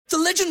The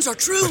legends are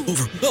true.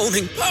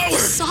 Overwhelming power!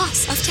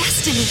 Sauce of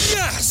destiny.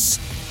 Yes!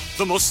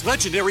 The most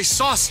legendary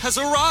sauce has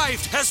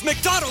arrived as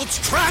McDonald's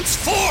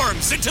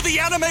transforms into the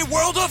anime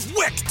world of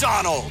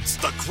WickDonald's.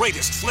 The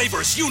greatest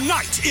flavors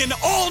unite in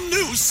all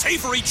new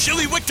savory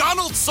chili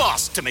McDonald's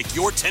sauce to make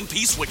your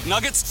 10-piece Wick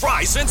Nuggets,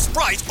 fries, and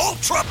Sprite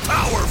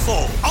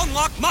ultra-powerful.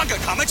 Unlock manga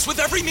comics with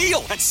every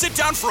meal and sit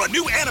down for a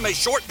new anime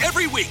short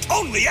every week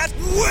only at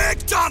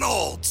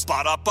WickDonald's.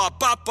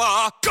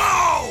 Ba-da-ba-ba-ba,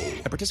 go!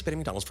 At participating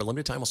McDonald's for a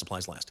limited time while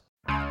supplies last.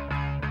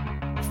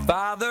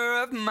 Father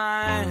of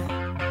mine.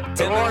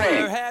 Good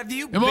morning.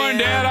 Good morning,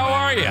 Dad. How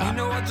are you?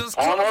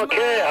 I'm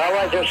okay. How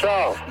about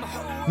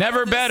yourself?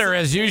 Never better.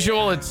 As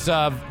usual, it's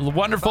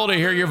wonderful to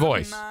hear your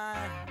voice.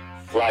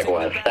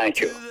 Likewise. Thank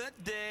you.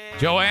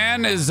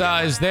 Joanne is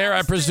there,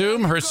 I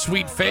presume, her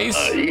sweet face.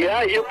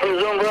 Yeah, you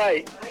presume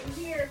right. I'm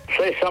here.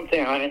 Say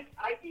something, honey.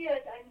 I did.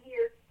 I'm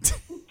here.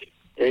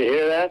 You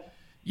hear that?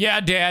 Yeah,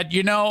 Dad.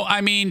 You know,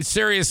 I mean,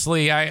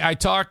 seriously, I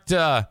talked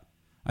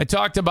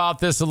about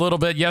this a little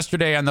bit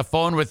yesterday on the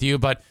phone with you,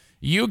 but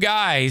you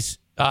guys,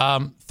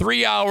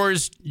 3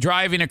 hours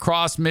driving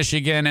across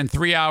Michigan and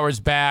 3 hours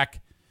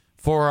back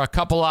for a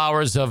couple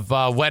hours of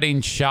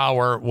wedding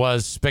shower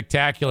was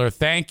spectacular.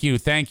 Thank you.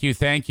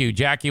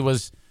 Jackie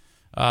was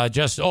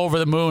just over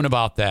the moon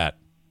about that.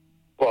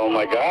 Oh,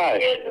 my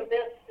gosh.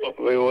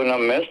 We wouldn't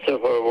have missed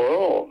it for the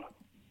world.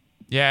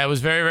 Yeah, it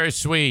was very, very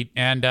sweet.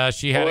 And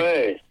she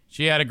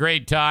had a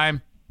great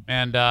time.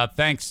 And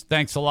thanks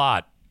a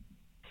lot.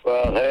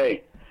 Well,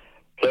 hey,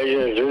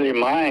 pleasure is really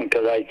mine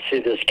because I see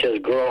this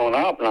kid growing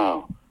up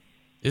now.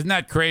 Isn't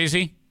that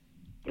crazy?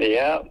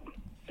 Yep.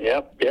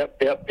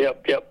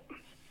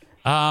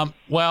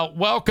 Well,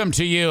 welcome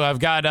to you. I've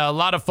got a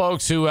lot of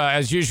folks who,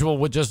 as usual,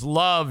 would just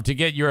love to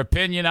get your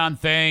opinion on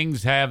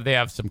things. They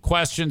have some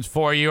questions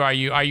for you?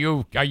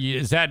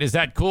 Is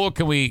that cool?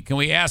 Can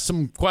we ask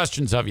some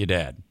questions of you,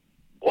 Dad?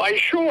 Why,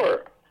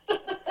 sure.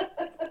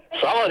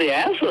 Some of the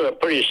answers are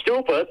pretty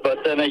stupid, but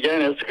then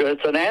again,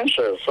 it's an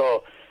answer.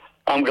 So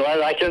I'm glad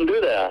I can do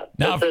that.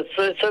 Now,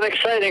 it's an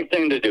exciting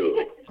thing to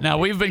do. Now,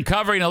 we've been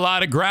covering a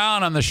lot of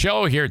ground on the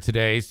show here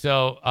today,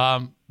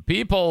 so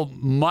people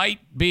might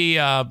be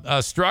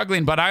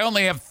struggling, but I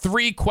only have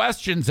 3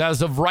 questions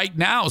as of right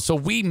now, so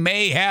we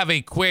may have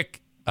a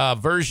quick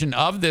version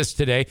of this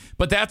today,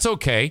 but that's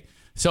okay.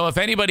 So if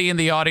anybody in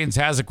the audience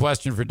has a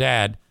question for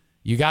Dad,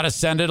 you got to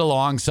send it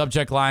along,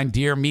 subject line,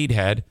 Dear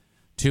Meathead,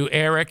 to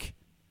Eric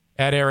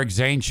at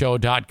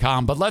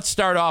ericzaneshow.com. But let's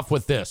start off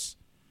with this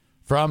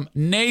from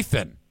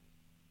Nathan.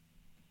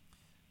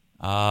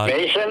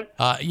 Mason?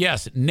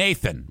 Yes,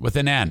 Nathan with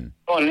an N.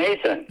 Oh,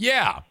 Nathan.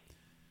 Yeah.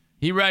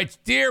 He writes,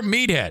 Dear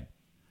Meathead,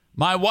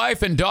 my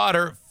wife and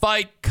daughter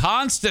fight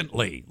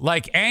constantly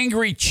like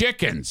angry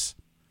chickens.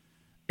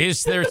 He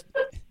says,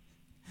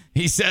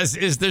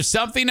 is there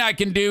something I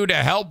can do to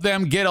help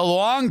them get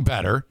along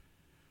better?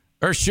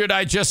 Or should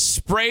I just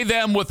spray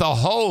them with a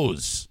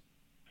hose?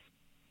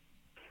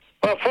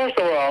 Well, first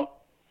of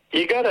all,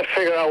 you got to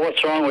figure out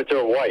what's wrong with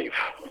your wife.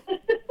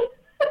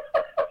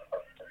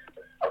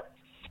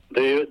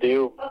 Do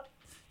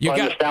you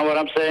understand what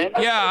I'm saying?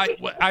 Yeah,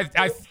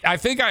 I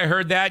think I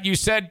heard that. You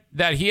said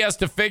that he has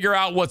to figure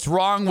out what's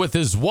wrong with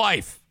his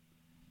wife.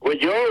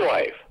 With your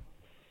wife?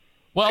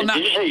 Well, Did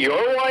you say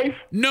your wife?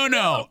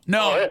 No.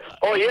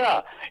 Oh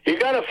yeah. You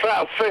got to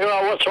figure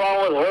out what's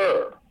wrong with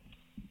her.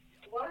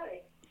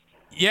 Why?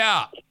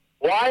 Yeah.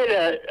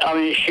 I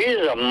mean, she's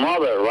a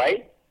mother,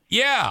 right?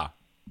 Yeah.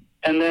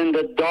 And then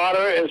the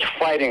daughter is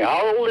fighting.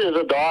 How old is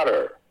the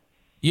daughter?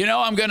 You know,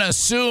 I'm going to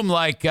assume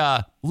like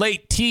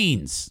late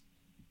teens.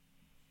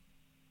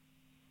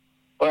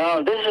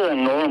 Well, this is a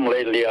norm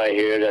lately, I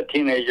hear, that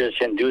teenagers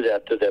can do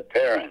that to their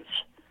parents.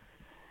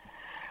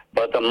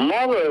 But the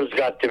mother's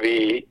got to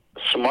be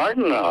smart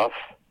enough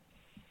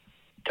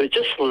to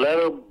just let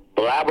her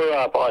blabber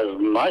up as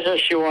much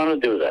as she want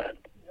to do that.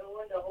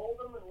 When to hold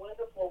them and when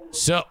to fold them.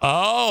 So,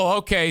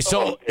 okay.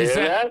 So, is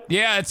that?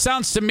 Yeah, it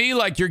sounds to me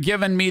like you're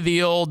giving me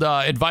the old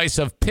advice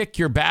of pick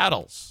your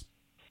battles.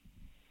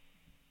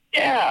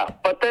 Yeah,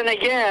 but then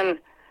again,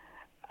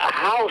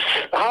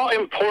 how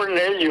important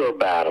is your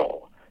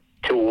battle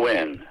to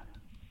win?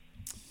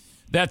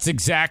 That's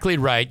exactly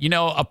right. You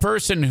know, a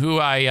person who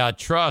I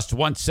trust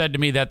once said to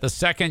me that the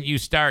second you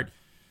start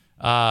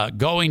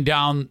going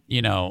down,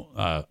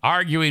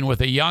 arguing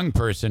with a young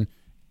person,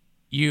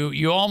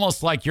 you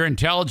almost like your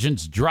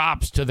intelligence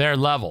drops to their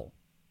level.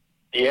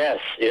 Yes,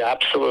 you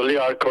absolutely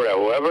are correct.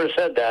 Whoever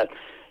said that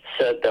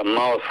said a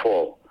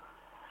mouthful.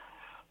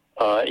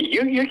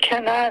 You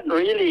cannot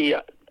really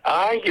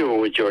argue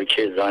with your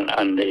kids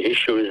on the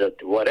issues, that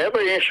whatever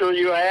issues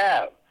you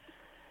have.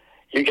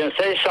 You can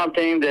say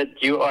something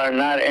that you are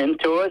not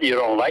into it, you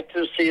don't like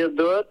to see it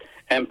do it,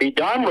 and be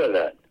done with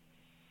it.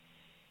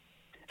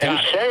 And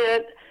say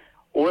it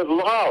with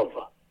love.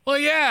 Well,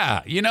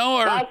 yeah,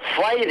 not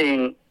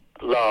fighting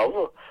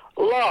love.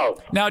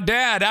 Now,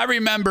 Dad, I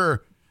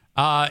remember,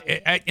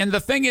 and the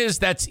thing is,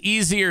 that's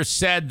easier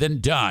said than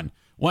done.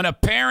 When a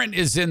parent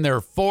is in their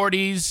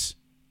 40s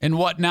and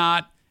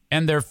whatnot,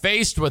 and they're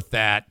faced with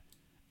that,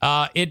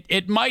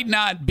 it might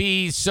not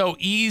be so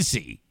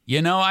easy.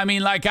 You know, I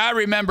mean, like I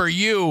remember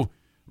you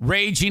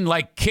raging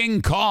like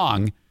King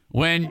Kong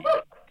when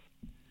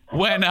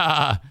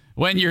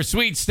your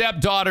sweet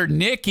stepdaughter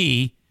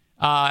Nikki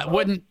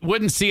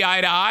wouldn't see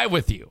eye to eye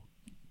with you.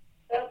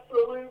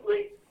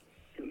 Absolutely.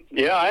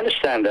 Yeah, I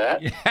understand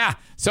that. Yeah.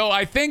 So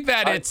I think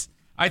that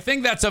I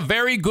think that's a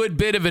very good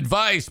bit of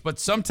advice, but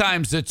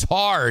sometimes it's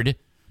hard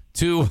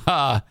to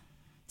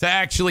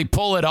actually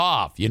pull it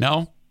off, you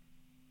know?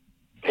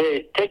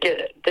 Hey, take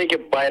a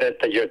bite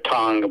at your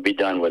tongue and be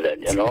done with it,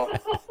 you know?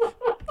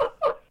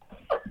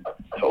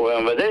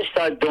 When they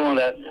start doing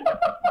that,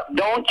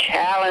 don't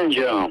challenge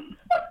them.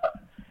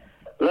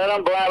 Let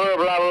them blah, blah,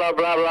 blah, blah,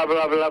 blah, blah,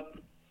 blah, blah.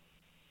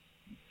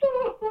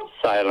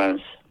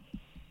 Silence.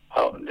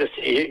 Oh,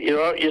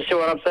 you see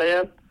what I'm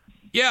saying?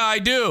 Yeah, I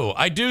do.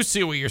 I do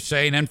see what you're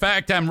saying. In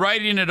fact, I'm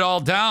writing it all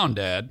down,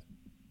 Dad.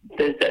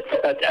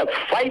 A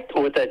fight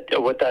with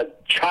a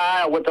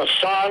child, with a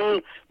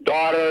son,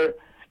 daughter,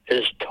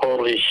 is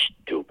totally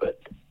stupid.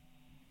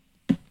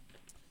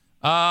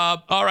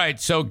 All right,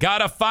 so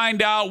gotta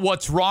find out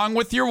what's wrong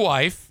with your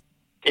wife.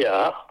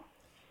 Yeah.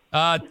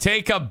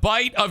 Take a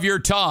bite of your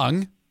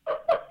tongue.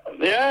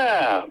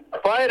 Yeah,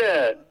 bite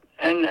it.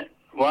 And,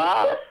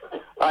 wow.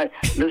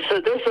 This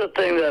is a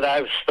thing that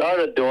I've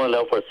started doing,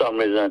 though, for some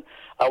reason.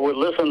 I would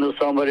listen to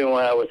somebody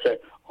when I would say,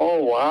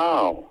 oh,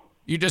 wow.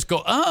 You just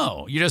go,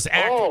 oh. You just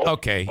act. Oh,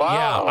 okay,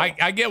 wow. yeah,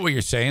 I get what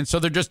you're saying. So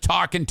they're just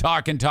talking.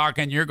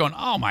 You're going,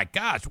 oh, my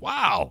gosh,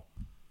 wow.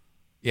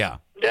 Yeah.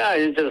 Yeah,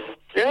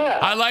 yeah.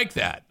 I like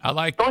that.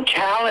 Don't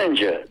challenge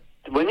it.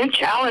 When you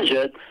challenge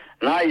it,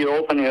 now you're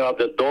opening up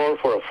the door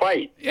for a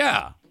fight.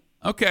 Yeah.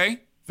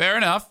 Okay. Fair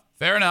enough.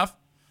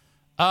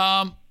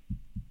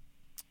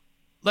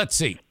 Let's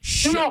see.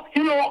 You know,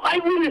 I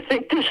really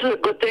think this is a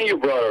good thing you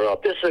brought her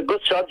up. This is a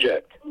good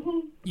subject.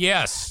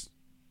 Yes.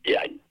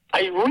 Yeah,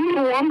 I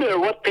really wonder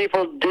what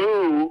people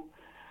do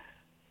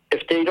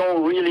if they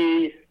don't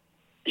really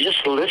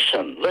just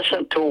listen.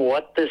 Listen to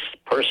what this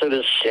person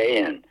is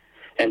saying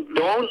and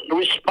don't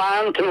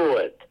respond to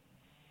it.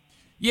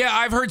 Yeah,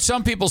 I've heard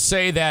some people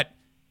say that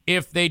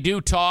if they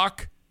do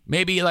talk,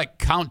 maybe like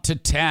count to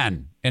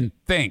 10 and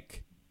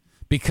think.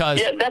 Because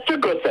yeah, that's a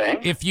good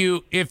thing. If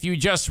you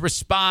just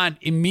respond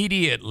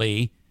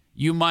immediately,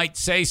 you might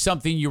say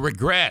something you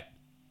regret,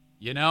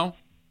 you know?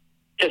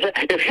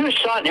 If your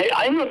son, hey,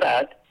 I know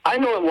that. I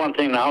know one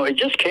thing now. It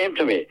just came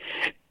to me.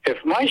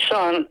 If my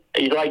son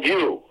is like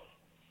you.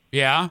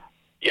 Yeah?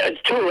 Yeah,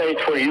 it's too late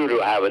for you to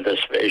have this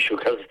issue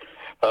because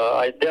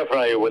I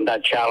definitely would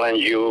not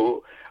challenge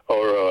you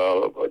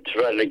or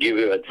try to give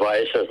you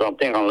advice or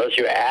something unless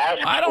you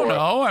ask. I don't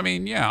know. I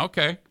mean, yeah,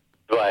 okay.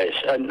 Advice,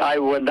 and I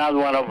would not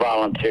want to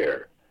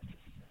volunteer.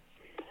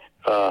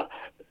 Let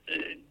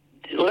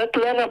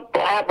them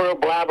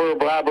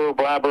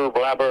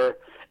blabber,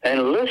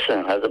 and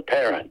listen as a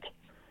parent.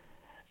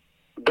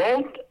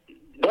 Don't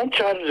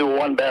try to do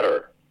one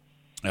better.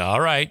 All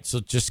right,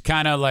 so just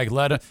kind of like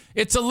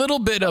it's a little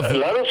bit of.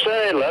 Let her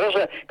say,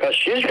 because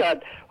she's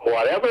got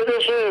whatever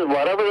this is,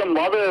 whatever the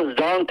mother has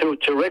done to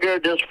trigger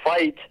this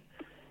fight.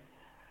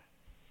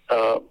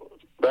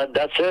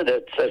 That's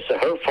it.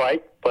 It's her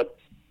fight, but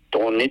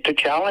don't need to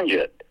challenge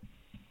it.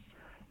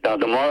 Now,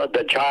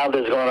 the child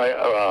is going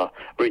to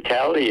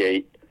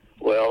retaliate.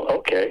 Well,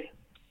 okay.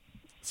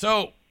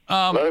 So,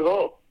 let her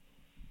go.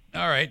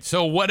 All right.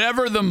 So,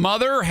 whatever the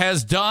mother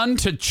has done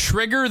to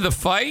trigger the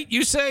fight,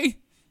 you say?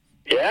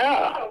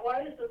 Yeah.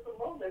 Why is it the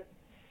mother?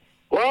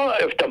 Well,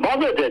 if the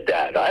mother did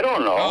that, I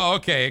don't know. Oh,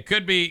 okay. It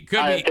could be.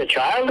 If the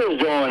child is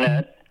doing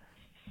it.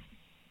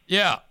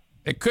 Yeah.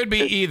 It could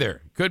be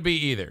either.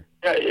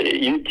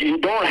 You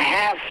don't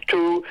have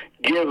to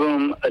give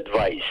them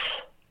advice.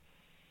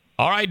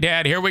 All right,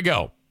 Dad, here we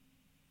go.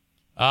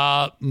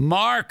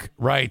 Mark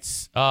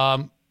writes,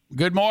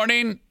 good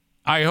morning.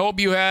 I hope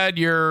you had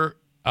your...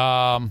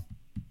 wait,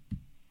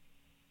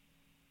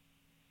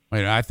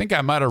 I think I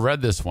might have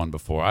read this one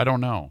before. I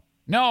don't know.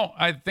 No,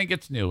 I think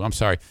it's new. I'm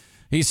sorry.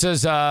 He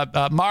says,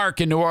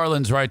 Mark in New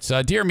Orleans writes,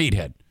 Dear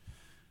Meathead,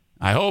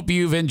 I hope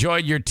you've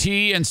enjoyed your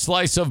tea and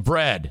slice of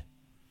bread.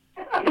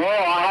 No,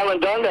 I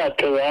haven't done that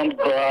because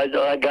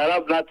I got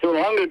up not too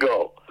long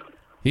ago.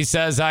 He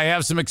says, I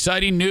have some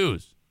exciting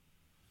news.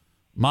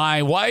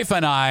 My wife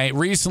and I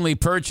recently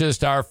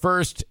purchased our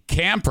first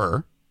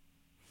camper.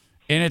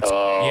 And it's,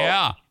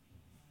 yeah.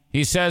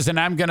 He says, and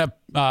I'm going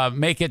to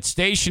make it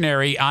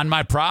stationary on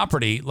my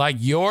property like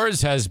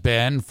yours has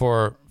been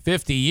for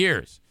 50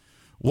 years.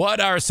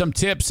 What are some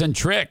tips and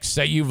tricks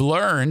that you've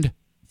learned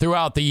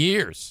throughout the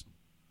years?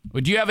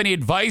 Would you have any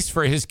advice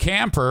for his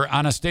camper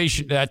on a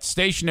station that's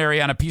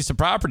stationary on a piece of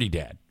property,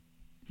 Dad?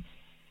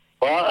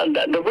 Well,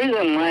 the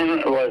reason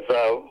mine was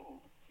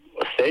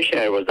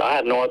stationary was I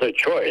had no other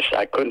choice.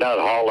 I could not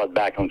haul it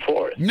back and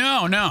forth.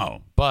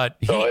 No, but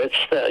so it's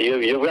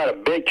you've got a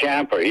big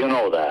camper, you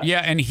know that.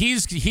 Yeah, and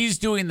he's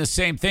doing the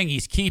same thing.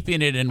 He's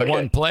keeping it in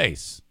one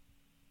place.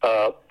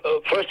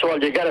 First of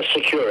all, you got to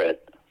secure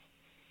it.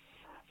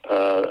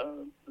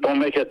 Don't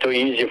make it too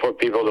easy for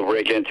people to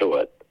break into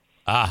it.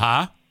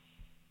 Uh-huh.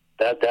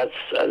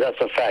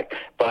 That's a fact.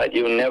 But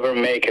you never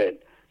make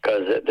it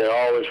because they're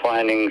always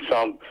finding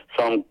some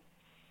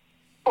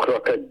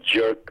crooked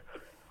jerk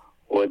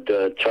would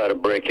try to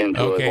break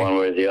into it one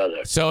way or the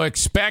other. So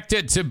expect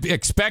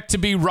to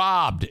be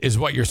robbed is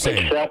what you're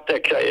saying.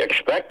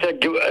 Expect to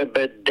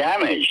be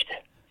damaged.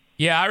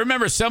 Yeah, I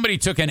remember somebody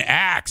took an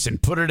axe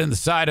and put it in the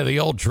side of the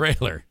old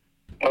trailer.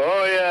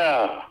 Oh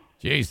yeah.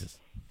 Jesus.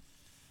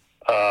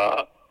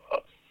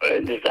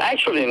 There's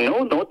actually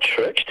no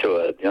tricks to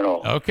it, you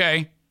know.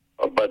 Okay.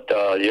 But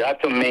you have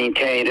to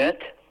maintain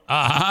it.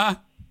 Uh-huh.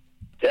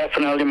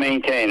 Definitely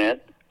maintain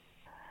it.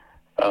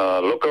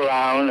 Look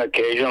around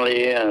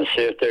occasionally and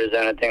see if there's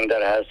anything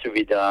that has to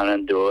be done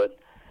and do it.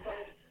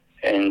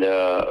 And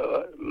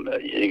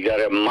you got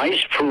to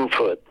mice-proof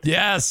it.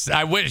 Yes,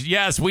 I wish.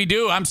 Yes, we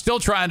do. I'm still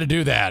trying to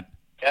do that.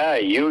 Yeah,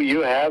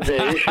 you have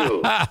the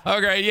issue.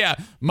 Okay, yeah.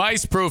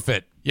 Mice-proof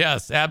it.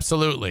 Yes,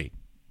 absolutely.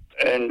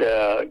 And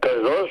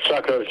because those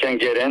suckers can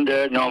get in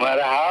there no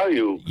matter how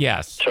you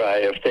try.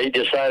 If they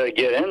decide to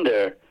get in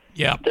there,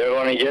 they're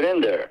going to get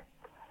in there.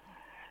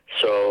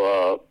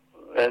 So,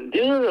 and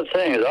these are the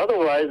things.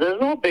 Otherwise, there's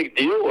no big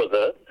deal with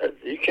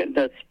it.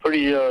 That's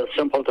pretty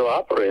simple to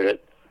operate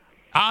it.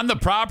 On the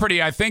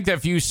property, I think that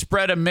if you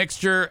spread a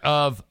mixture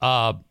of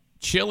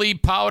chili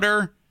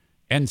powder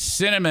and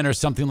cinnamon or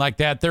something like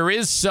that, there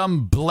is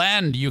some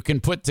blend you can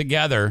put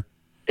together.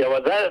 Yeah,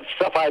 well, that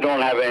stuff I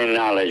don't have any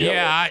knowledge of.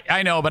 Yeah,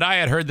 I know, but I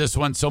had heard this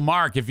one. So,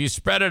 Mark, if you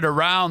spread it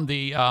around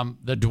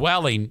the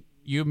dwelling,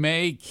 you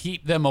may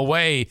keep them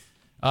away.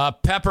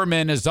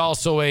 Peppermint is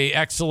also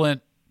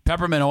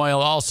peppermint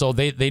oil also.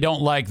 They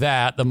don't like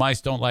that. The mice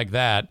don't like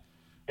that.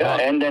 Yeah,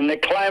 and then they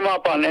climb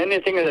up on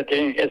anything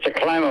it's a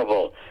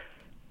climbable.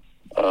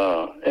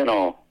 You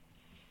know.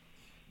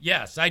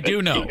 Yes, I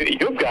do know.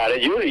 You've got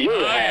it. You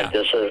had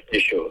this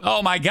issue.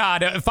 Oh, my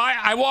God. If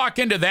I walk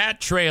into that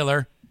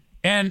trailer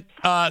and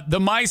the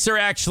mice are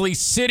actually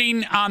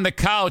sitting on the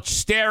couch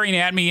staring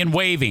at me and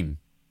waving.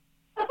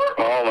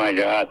 Oh, my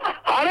God.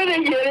 How did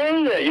they get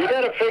in there? You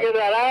got to figure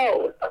that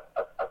out.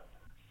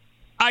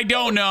 I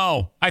don't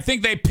know. I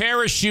think they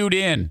parachute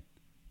in.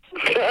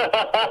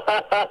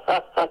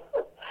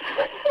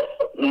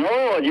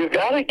 No, you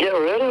got to get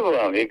rid of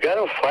them. You got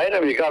to fight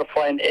them. You got to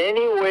find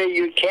any way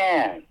you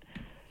can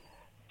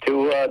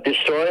to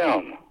destroy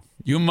them.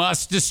 You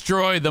must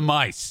destroy the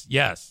mice.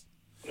 Yes.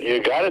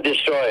 You got to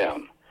destroy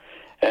them.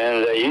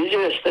 And the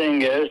easiest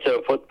thing is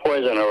to put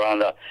poison around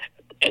the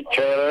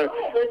trailer.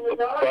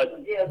 But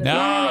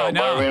no.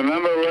 But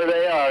remember where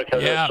they are,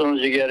 because as soon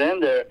as you get in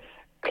there,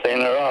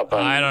 clean her up.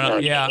 I don't know.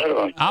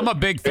 Yeah, I'm a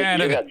big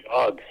fan of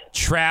dogs.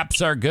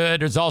 Traps are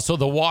good. There's also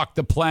the walk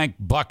the plank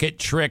bucket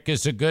trick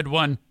is a good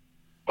one.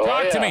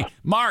 Talk to me.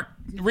 Mark,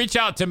 reach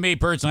out to me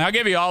personally. I'll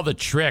give you all the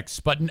tricks,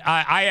 but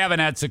I haven't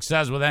had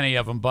success with any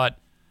of them. But,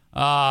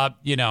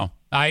 you know,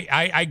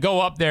 I go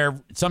up there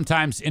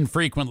sometimes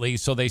infrequently,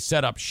 so they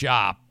set up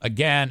shop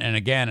again and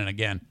again and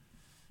again.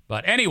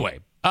 But anyway,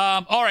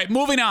 all right,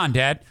 moving on,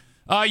 Dad.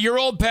 Your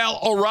old pal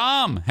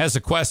Aram has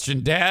a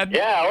question, Dad.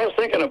 Yeah, I was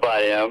thinking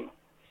about him.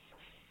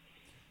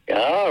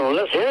 Oh,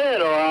 let's hear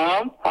it,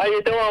 Aram. How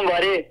you doing,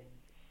 buddy?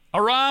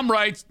 Aram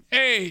writes,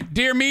 "Hey,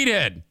 dear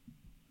Meathead,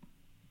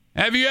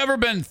 have you ever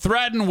been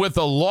threatened with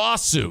a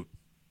lawsuit?"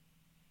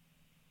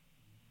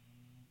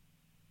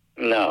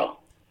 No.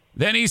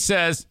 Then he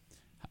says,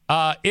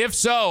 if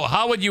so,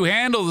 how would you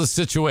handle the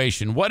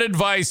situation? What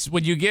advice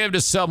would you give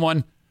to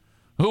someone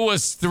who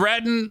was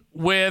threatened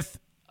with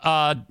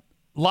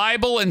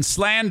libel and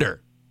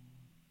slander?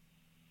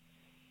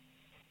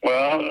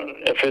 Well,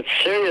 if it's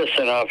serious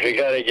enough, you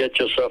got to get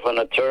yourself an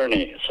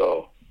attorney.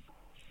 So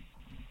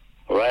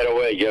right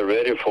away, get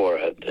ready for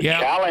it.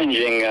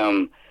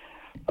 Challenging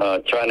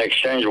trying to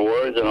exchange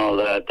words and all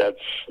that, that's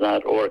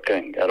not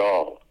working at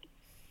all.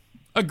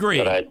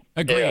 Agreed.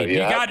 Agreed.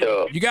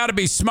 Yeah, you got to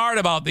be smart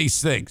about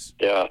these things.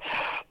 Yeah.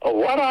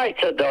 What I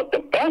said,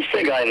 the best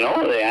thing I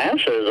know the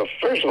answer is,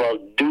 first of all,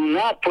 do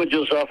not put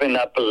yourself in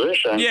that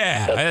position.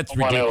 Yeah, that's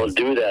ridiculous. Someone will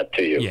do that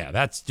to you. Yeah,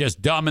 that's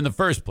just dumb in the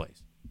first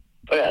place.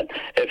 Yeah.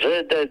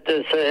 If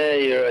they say,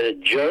 hey, you're a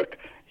jerk,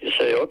 you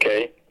say,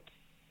 okay.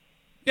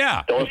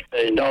 Yeah. Don't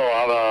say, no,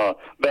 I'm a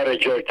better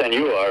jerk than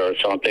you are or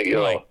something. You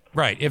know.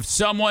 Right. If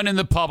someone in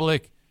the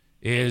public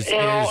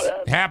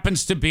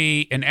happens to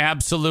be an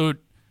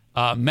absolute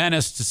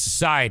menace to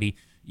society,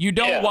 you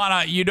don't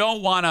want to. You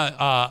don't want to.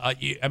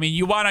 I mean,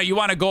 you want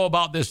to go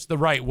about this the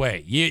right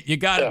way. You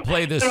got to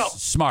play this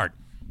smart.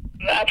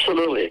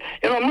 Absolutely.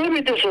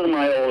 Maybe this is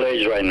my old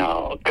age right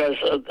now, because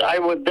I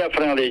would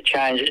definitely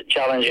challenge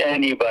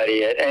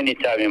anybody at any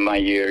time in my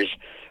years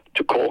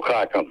to cold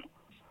cock them.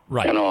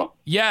 Right.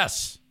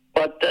 Yes.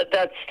 But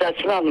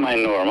that's not my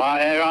norm.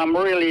 I'm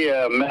really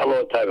a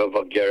mellow type of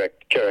a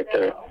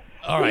character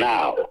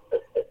now.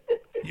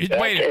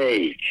 Wait,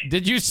 age.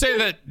 Did you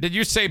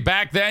say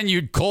back then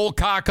you'd cold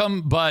cock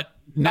them, but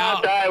now?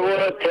 Not I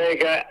would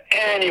take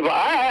anybody.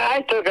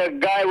 I took a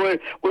guy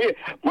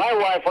my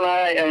wife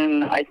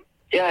and I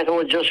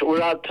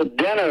we're out to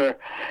dinner,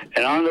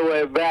 and on the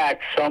way back,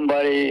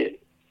 somebody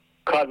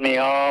cut me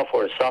off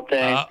or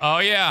something. Oh,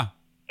 yeah.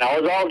 I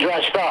was all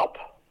dressed up,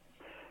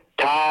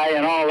 tie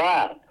and all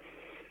that.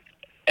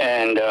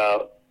 And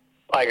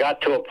I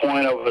got to a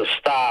point of a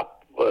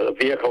stop, a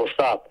vehicle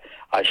stop.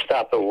 I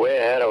stopped way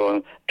ahead of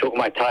him, took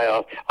my tie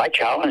off. I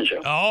challenged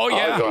him. Oh, yeah.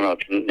 I was going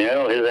to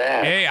nail his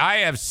ass. Hey, I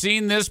have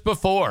seen this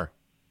before.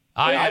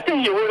 I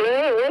think you were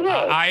there with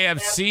us.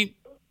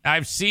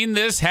 I've seen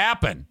this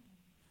happen.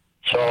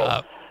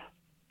 So,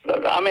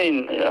 I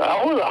mean,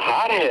 I was a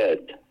hothead.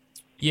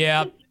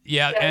 Yeah,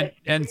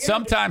 and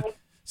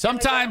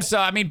sometimes,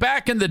 I mean,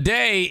 back in the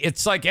day,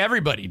 it's like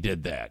everybody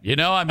did that, you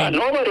know? I mean,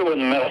 nobody would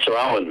mess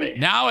around with me.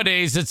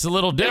 Nowadays, it's a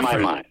little different.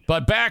 In my mind.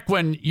 But back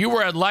when you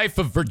were at Life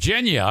of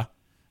Virginia,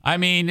 I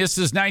mean, this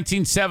is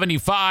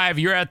 1975.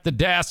 You're at the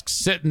desk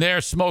sitting there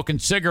smoking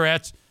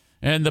cigarettes,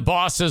 and the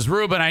boss says,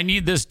 Ruben, I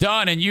need this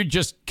done, and you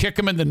just kick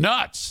him in the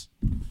nuts.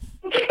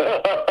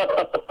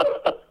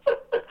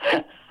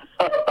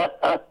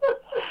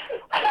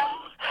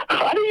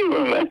 How do you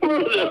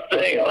remember this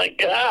thing? Like,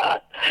 God,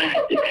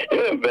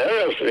 you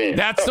embarrass me.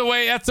 That's the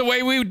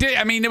way we did.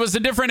 I mean, it was a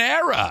different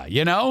era,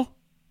 you know?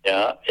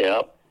 Yeah.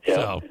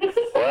 So.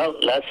 Well,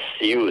 that's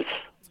youth.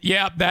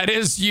 Yeah, that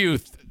is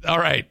youth. All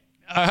right.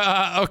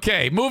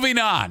 Okay, moving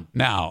on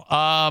now.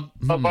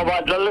 But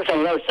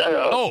listen, let's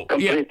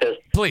complete this.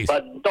 Please.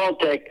 But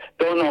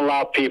don't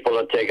allow people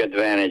to take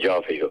advantage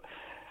of you.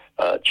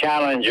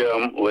 Challenge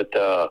them with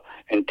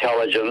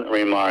intelligent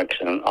remarks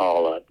and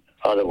all that.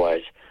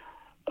 Otherwise,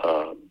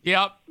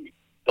 yep.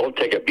 Don't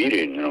take a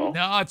beating, you know.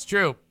 No, it's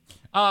true.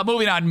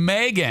 Moving on.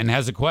 Megan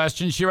has a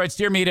question. She writes,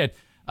 Dear Meathead.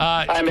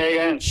 Hi,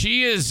 Megan.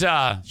 She's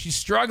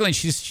struggling.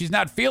 She's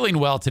not feeling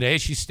well today.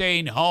 She's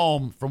staying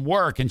home from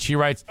work, and she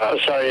writes, I'm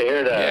sorry to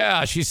hear that.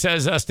 Yeah, she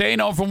says, staying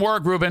home from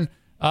work, Ruben.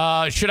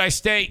 Should I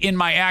stay in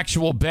my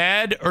actual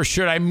bed, or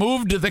should I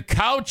move to the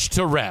couch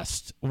to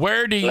rest?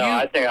 Where do you... No,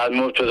 I think I'd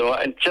move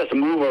to just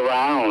move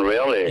around,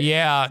 really.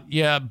 Yeah,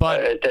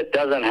 but... It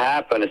doesn't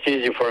happen. It's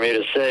easy for me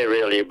to say,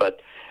 really,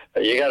 but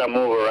you got to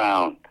move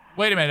around.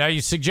 Wait a minute. Are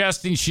you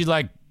suggesting she,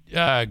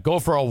 go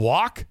for a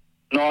walk?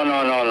 No.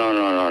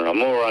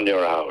 Move around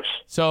your house.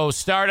 So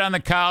start on the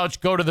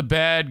couch, go to the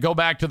bed, go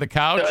back to the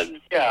couch?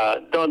 Yeah,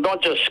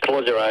 don't just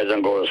close your eyes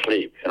and go to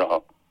sleep, you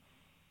know.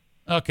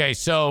 Okay,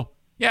 so...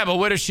 Yeah, but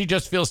what if she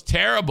just feels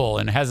terrible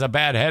and has a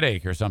bad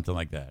headache or something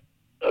like that?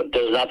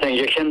 There's nothing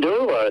you can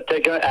do.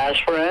 Take an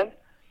aspirin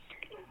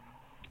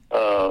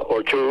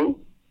or two.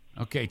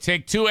 Okay,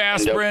 take 2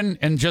 aspirin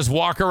and just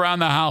walk around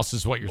the house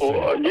is what you're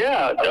saying.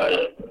 Yeah.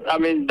 I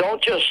mean,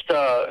 don't just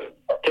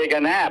take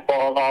a nap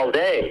all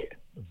day.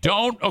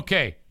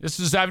 Okay,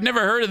 I've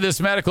never heard of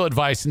this medical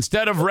advice.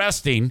 Instead of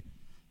resting,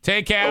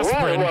 take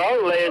aspirin.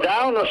 Well, lay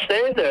down and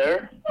stay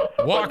there.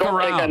 Walk don't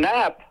around. Take a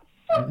nap.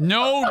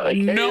 No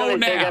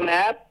nap. Take a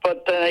nap,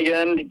 but then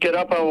again, get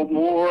up and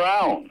move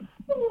around.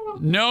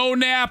 No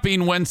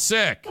napping when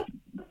sick.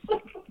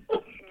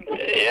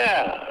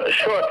 Yeah,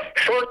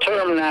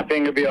 short-term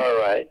napping would be all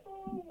right.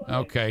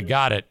 Okay,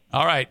 got it.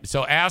 All right,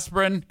 so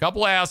aspirin,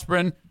 couple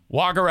aspirin,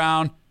 walk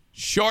around.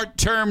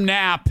 Short-term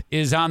nap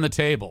is on the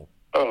table.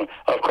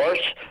 Of course,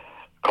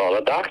 call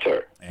a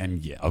doctor.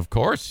 And yeah, of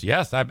course,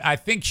 yes. I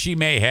think she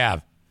may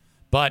have,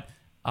 but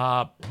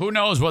who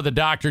knows what the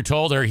doctor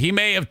told her? He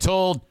may have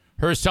told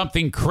her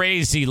something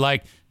crazy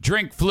like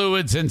drink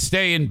fluids and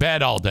stay in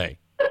bed all day.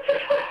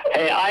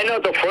 Hey, I know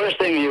the first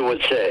thing you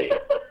would say.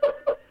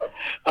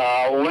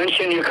 When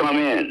can you come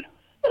in?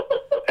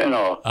 You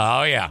know.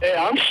 Oh, yeah. Hey,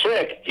 I'm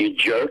sick, you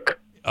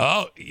jerk.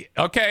 Oh,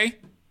 okay.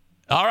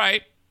 All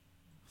right.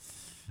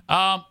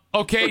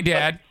 Okay,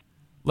 Dad.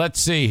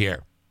 Let's see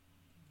here.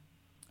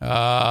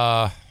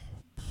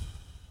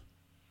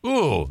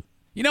 Ooh.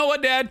 You know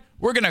what, Dad?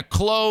 We're going to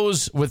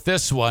close with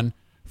this one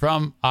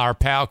from our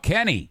pal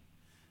Kenny.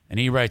 And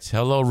he writes,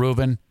 Hello,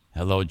 Ruben.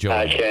 Hello,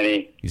 Joanne. Hi,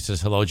 Kenny. He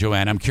says, Hello,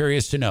 Joanne. I'm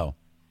curious to know,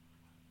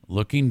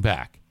 looking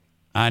back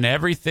on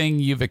everything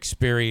you've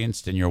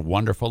experienced in your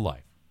wonderful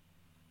life,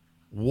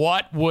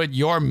 what would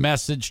your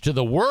message to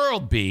the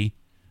world be?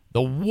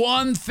 The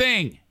one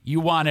thing you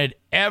wanted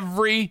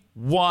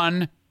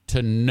everyone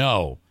to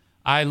know.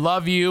 I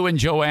love you and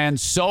Joanne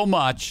so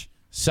much.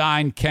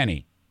 Signed,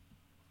 Kenny.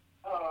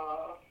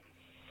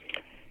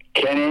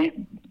 Kenny,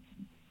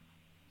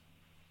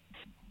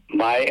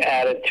 my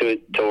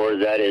attitude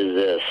towards that is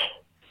this.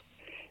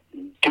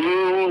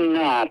 Do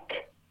not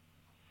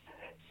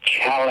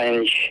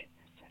challenge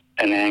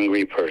an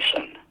angry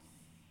person.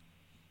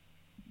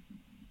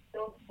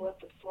 Don't sweat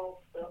the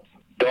small stuff.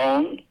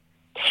 Don't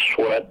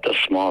sweat the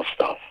small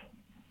stuff.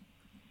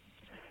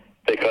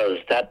 Because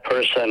that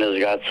person has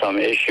got some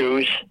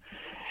issues,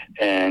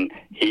 and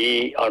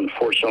he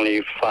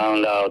unfortunately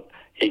found out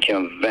he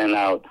can vent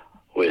out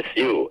with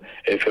you.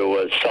 If it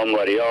was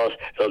somebody else,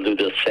 he'll do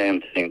the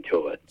same thing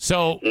to it.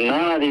 So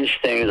none of these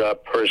things are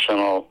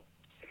personal.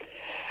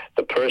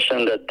 The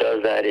person that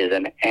does that is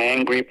an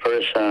angry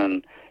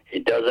person. He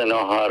doesn't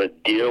know how to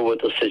deal with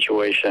the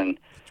situation,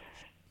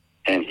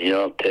 and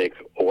he'll take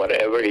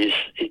whatever it's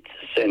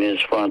in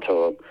his front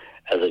of him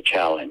as a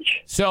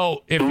challenge.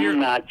 So if do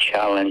not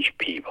challenge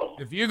people.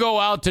 If you go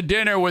out to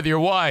dinner with your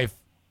wife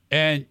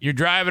and you're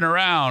driving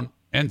around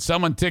and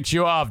someone ticks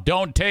you off,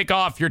 don't take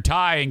off your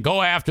tie and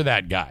go after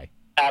that guy.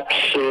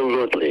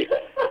 Absolutely.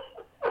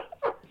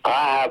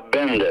 I have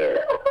been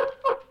there.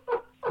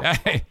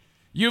 Hey,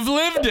 you've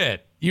lived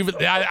it.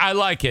 I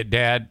like it,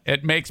 Dad.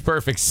 It makes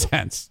perfect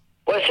sense.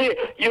 Well, see,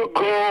 you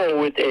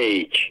grow with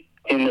age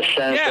in the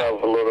sense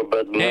of a little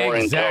bit more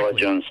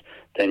intelligence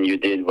than you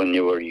did when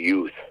you were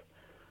youthful.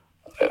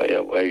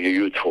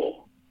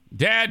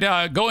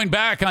 Dad, going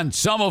back on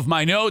some of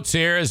my notes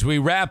here as we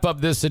wrap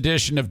up this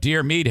edition of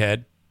Dear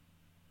Meathead,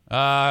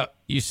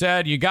 you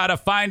said you got to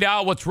find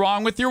out what's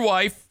wrong with your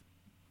wife.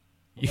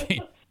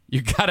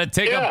 You got to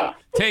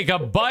take a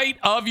bite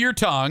of your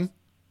tongue.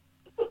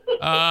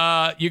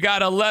 You got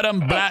to let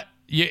them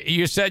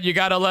you said you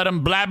got to let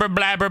them blabber,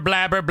 blabber,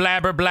 blabber,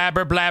 blabber,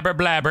 blabber, blabber,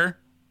 blabber.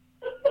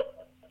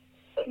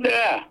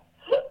 Yeah.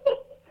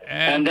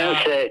 And then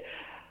say,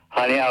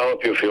 honey, I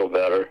hope you feel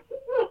better.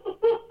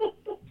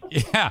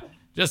 Yeah.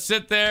 Just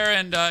sit there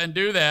and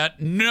do that.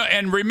 No,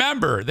 and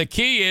remember, the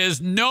key is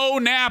no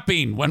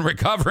napping when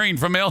recovering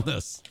from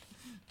illness.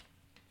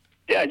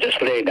 Yeah,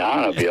 just lay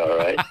down. It'll be all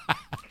right.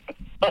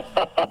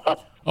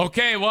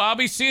 Okay, well, I'll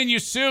be seeing you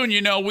soon.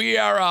 You know, we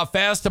are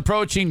fast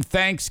approaching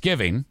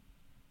Thanksgiving.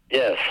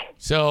 Yes.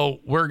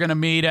 So we're going to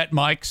meet at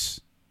Mike's.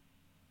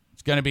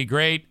 It's going to be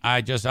great.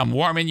 I'm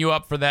warming you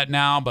up for that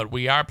now, but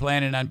we are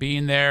planning on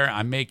being there.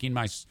 I'm making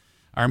my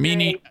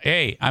Armenian.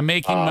 Hey, I'm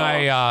making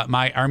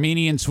my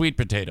Armenian sweet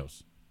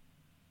potatoes.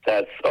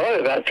 That's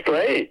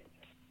great.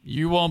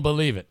 You won't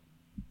believe it.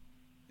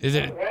 Is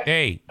it?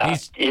 Hey,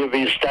 you've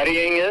been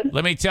studying it?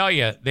 Let me tell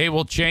you, they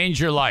will change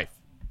your life.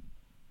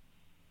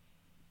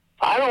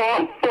 I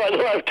don't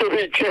want to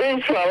be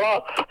changed,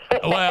 fella.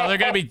 Well, they're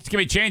gonna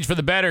be changed for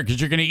the better because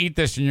you're gonna eat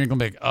this and you're gonna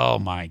be like, oh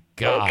my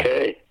God.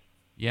 Okay.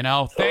 You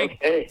know,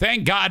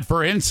 thank God for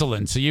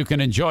insulin so you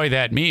can enjoy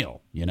that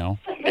meal. You know.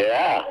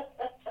 Yeah,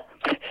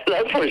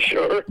 that's for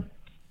sure.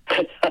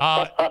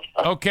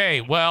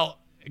 Okay, well,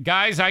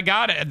 guys, I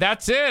got it.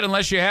 That's it.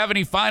 Unless you have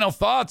any final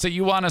thoughts that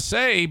you want to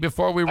say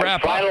before we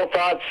wrap up.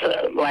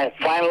 My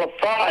final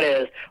thought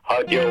is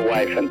hug your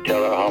wife and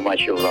tell her how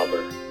much you love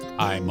her.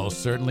 I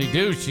most certainly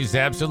do. She's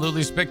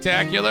absolutely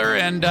spectacular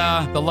and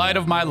the light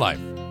of my life.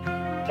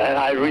 And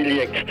I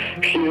really,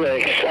 she's an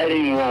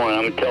exciting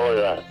woman, I'm telling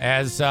you that.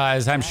 As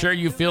I'm sure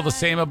you feel the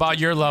same about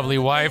your lovely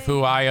wife,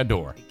 who I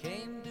adore.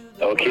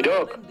 Okie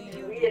doke.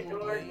 We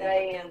adore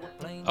Diana.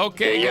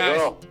 Okay, there you guys.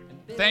 go.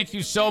 Thank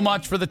you so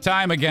much for the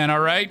time again,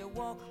 all right?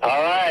 All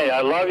right,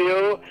 I love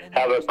you.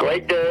 Have a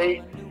great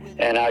day,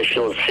 and I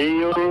shall see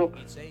you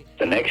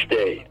the next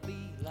day.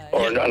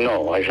 Or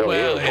no, I shall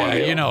hear from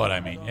you. You know what I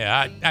mean.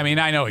 Yeah,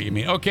 I know what you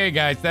mean. Okay,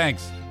 guys,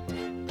 thanks.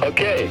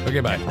 Okay. Okay,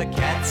 bye. The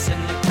cats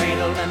in the